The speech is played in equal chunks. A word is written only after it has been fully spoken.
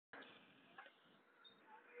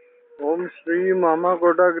ओम श्री मम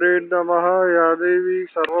कोटग्रे नमः या देवी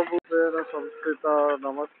सर्वभूतेन संस्थिता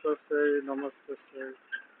नमस्तस्यै नमस्तस्यै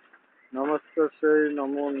नमस्तस्यै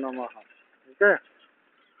नमो नमः. Okay,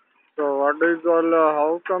 so what is all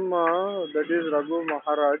how come that is Raghu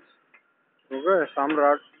Maharaj, okay,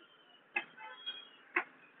 Samrat,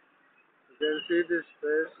 you can see this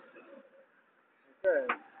face, okay,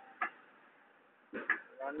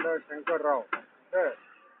 one Shankar Rao, okay,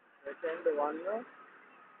 second one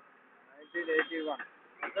 1981,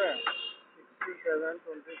 okay, 67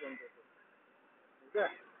 2022, okay.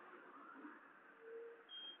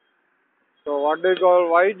 So what they call,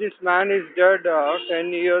 why this man is dead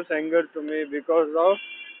 10 years younger to me, because of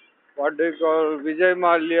what they call Vijay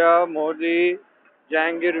Mallya, Modi,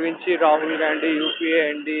 Jahangir Vinci, Rahul Gandhi, UPA,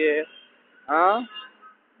 NDA,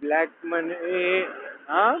 black money,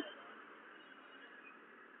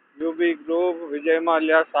 UB group, Vijay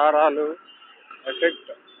Mallya, Saralu, effect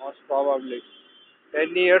most probably.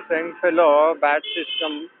 10 years young fellow, batch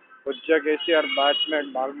system, Kojja KCR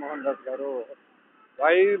batchmate, Balmohan Das Garu.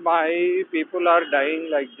 Why my people are dying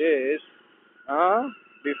like this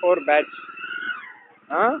before batch?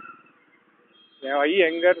 Why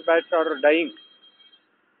younger batch are dying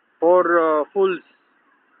for fools,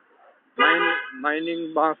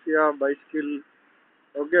 mining mafia, bicycle,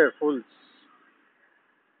 okay, fools.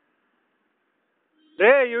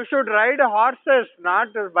 Hey, you should ride horses, not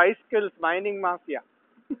bicycles, mining mafia.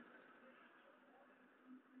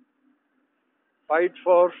 Fight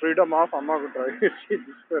for freedom of Amagutra. See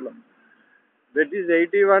this fellow. That is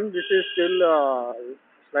 81, this is still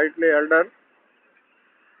slightly elder.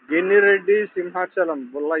 Ginni Reddy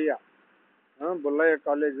Simhachalam, Bullaya. Bullaya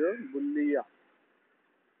College, Bulliya.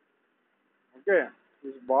 Okay, he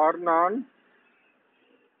was born on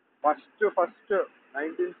 1st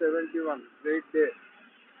 1971, great day,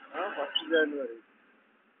 1st January,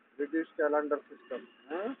 British calendar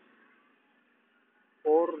system,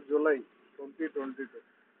 4 July 2022.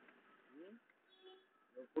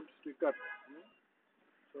 Put sticker.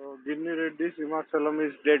 So Ginni Reddy Simhachalam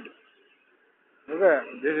is dead. Okay,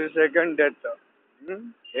 this is second death.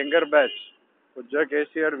 Younger batch. Kojja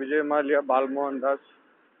KCR, Vijay Mallya, Balmohan Das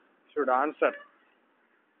should answer.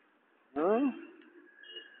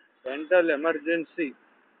 Dental emergency.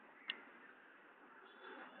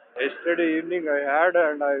 Yesterday evening I had,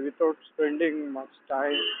 and I, without spending much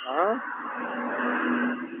time,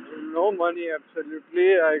 no money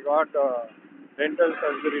absolutely, I got dental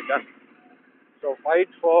surgery done. So fight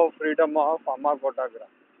for freedom of Amma Kotagra.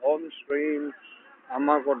 Om Shri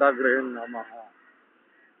Amma Kotagra Namaha.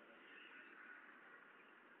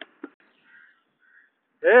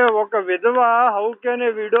 Hey, oka vidava, how can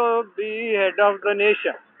a widow be head of the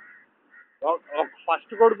nation?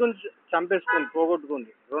 First కొడుకుని చంపేసుకుంది,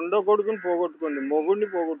 పోగొట్టుకుంది, రెండో కొడుకుని పోగొట్టుకుంది, మొగుడిని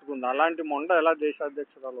పోగొట్టుకుంది. అలాంటి మొండ ఎలా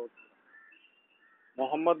దేశాధ్యక్షురాలు అవుతుంది?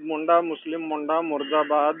 మొహమ్మద్ ముండా, ముస్లిం Munda,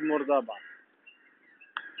 murdabad murdabad.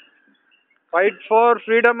 Fight for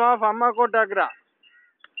freedom of అమ్మ కోటాగ్రా.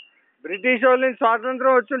 బ్రిటిష్ వాళ్ళని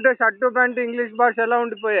స్వాతంత్రం వచ్చుంటే షర్టు ప్యాంటు ఇంగ్లీష్ భాష ఎలా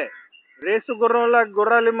ఉండిపోయాయి? రేసు గుర్రంలా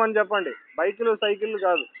గుర్రాలు ఇమ్మని చెప్పండి, బైకులు సైకిళ్ళు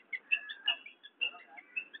కాదు.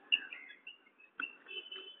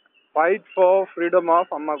 Fight for freedom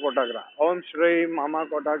of Amma Kotagra. Om Shri Amma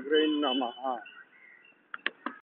Kotagra Namaha.